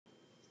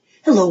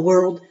Hello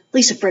world,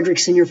 Lisa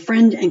Fredrickson, your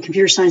friend and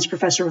computer science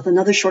professor with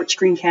another short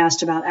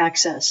screencast about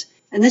Access.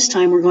 And this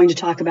time we're going to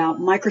talk about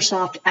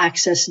Microsoft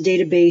Access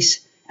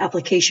database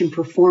application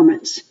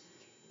performance.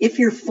 If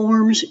your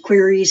forms,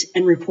 queries,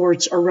 and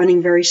reports are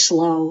running very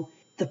slow,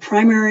 the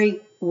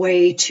primary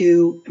way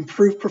to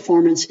improve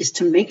performance is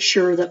to make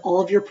sure that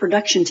all of your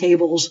production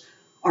tables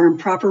are in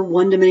proper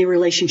one-to-many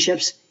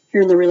relationships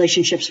here in the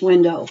relationships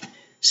window.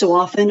 So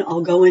often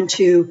I'll go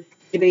into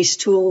database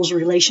tools,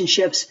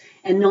 relationships,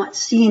 and not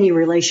see any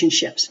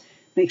relationships.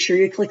 Make sure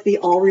you click the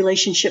All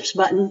Relationships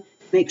button.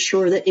 Make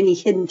sure that any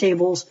hidden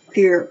tables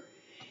appear.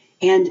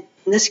 And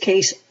in this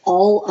case,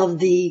 all of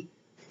the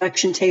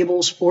production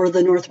tables for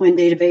the Northwind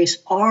database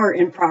are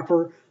in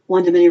proper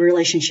one-to-many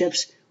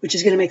relationships, which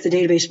is going to make the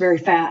database very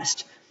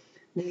fast.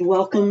 The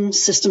welcome,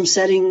 system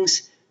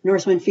settings,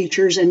 Northwind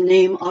features, and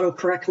name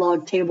autocorrect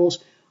log tables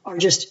are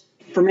just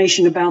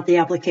information about the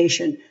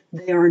application.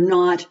 They are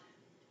not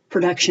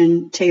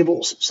production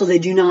tables, so they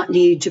do not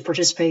need to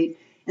participate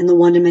in the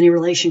one-to-many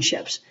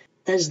relationships.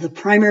 That is the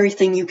primary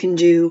thing you can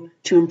do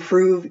to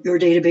improve your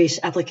database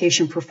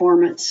application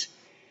performance.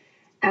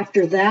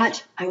 After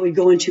that, I would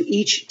go into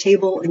each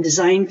table and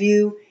design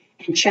view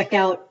and check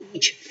out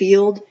each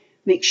field,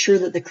 make sure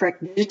that the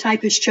correct data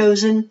type is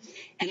chosen,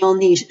 and on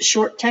these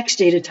short text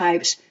data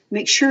types,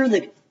 make sure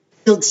that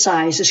field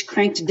size is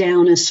cranked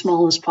down as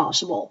small as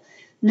possible.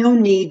 No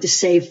need to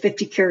save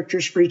 50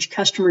 characters for each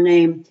customer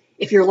name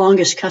if your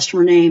longest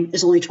customer name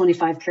is only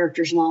 25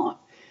 characters long.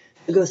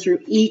 So go through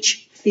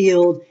each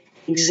field,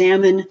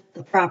 examine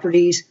the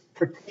properties,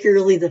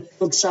 particularly the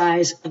field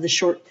size of the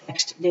short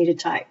text data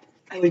type.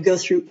 I would go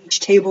through each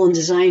table in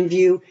design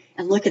view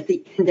and look at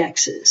the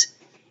indexes.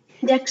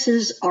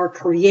 Indexes are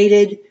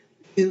created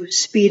to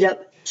speed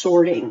up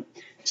sorting.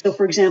 So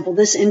for example,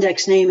 this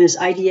index name is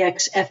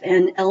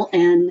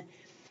IDXFNLN,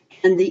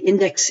 and the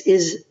index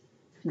is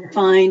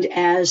defined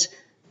as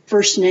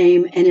first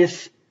name, and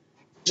if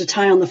there's a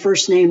tie on the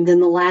first name, then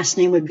the last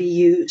name would be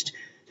used.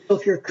 So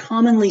if you're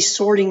commonly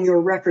sorting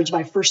your records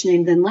by first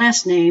name, then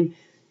last name,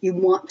 you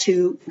want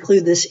to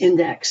include this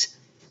index.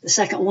 The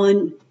second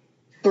one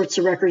sorts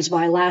the records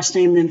by last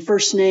name, then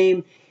first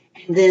name,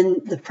 and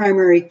then the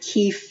primary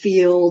key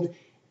field,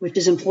 which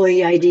is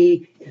employee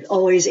ID, is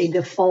always a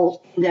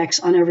default index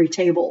on every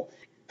table.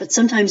 But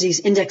sometimes these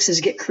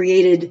indexes get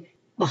created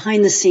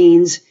behind the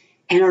scenes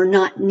and are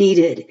not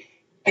needed.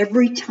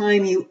 Every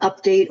time you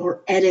update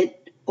or edit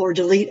or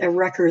delete a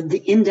record, the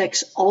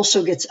index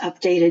also gets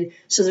updated.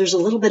 So there's a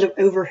little bit of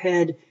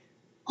overhead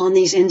on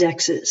these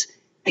indexes.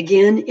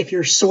 Again, if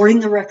you're sorting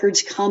the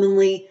records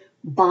commonly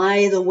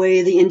by the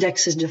way the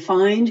index is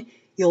defined,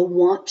 you'll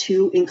want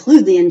to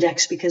include the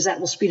index because that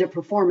will speed up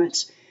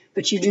performance.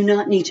 But you do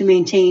not need to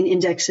maintain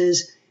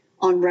indexes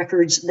on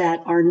records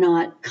that are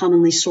not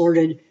commonly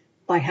sorted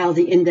by how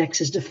the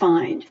index is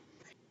defined.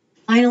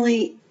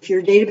 Finally, if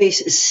your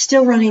database is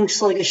still running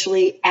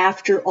sluggishly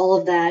after all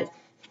of that,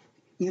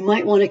 you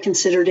might want to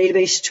consider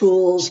database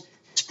tools,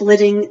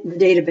 splitting the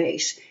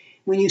database.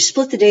 When you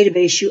split the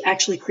database, you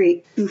actually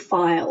create two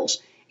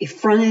files, a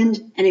front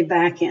end and a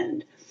back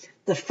end.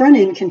 The front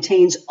end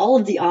contains all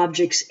of the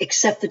objects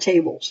except the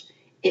tables.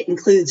 It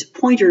includes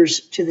pointers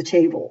to the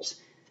tables.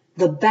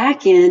 The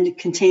back end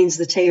contains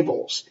the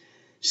tables.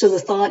 So the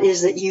thought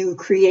is that you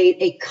create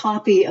a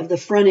copy of the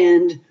front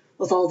end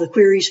with all the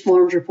queries,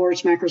 forms,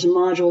 reports, macros, and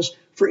modules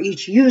for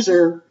each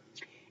user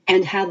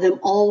and have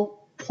them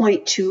all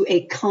point to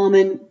a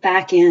common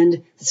back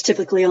end that's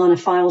typically on a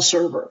file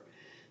server.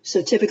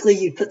 So typically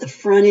you'd put the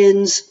front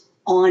ends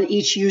on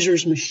each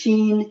user's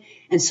machine,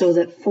 and so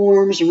that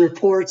forms and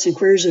reports and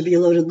queries would be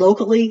loaded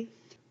locally.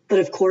 But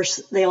of course,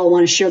 they all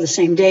want to share the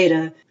same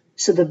data.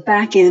 So the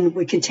back end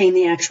would contain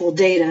the actual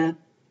data,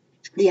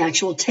 the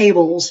actual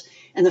tables,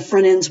 and the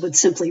front ends would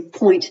simply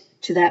point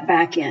to that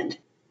back end.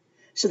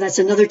 So that's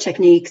another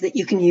technique that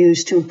you can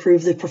use to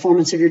improve the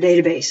performance of your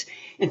database.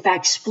 In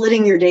fact,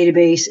 splitting your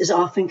database is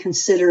often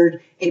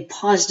considered a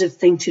positive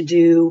thing to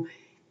do,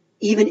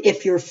 even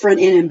if your front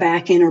end and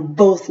back end are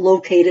both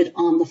located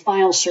on the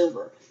file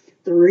server.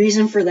 The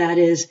reason for that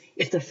is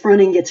if the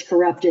front end gets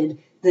corrupted,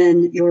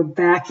 then your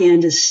back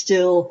end is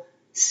still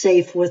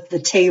safe with the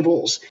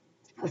tables.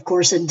 Of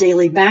course, a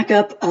daily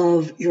backup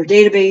of your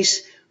database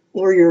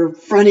or your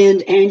front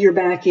end and your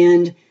back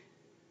end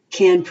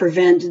can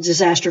prevent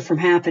disaster from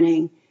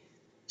happening.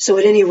 So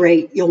at any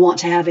rate, you'll want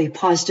to have a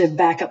positive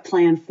backup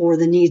plan for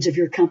the needs of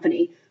your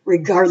company,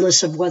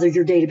 regardless of whether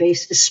your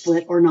database is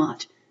split or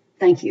not.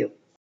 Thank you.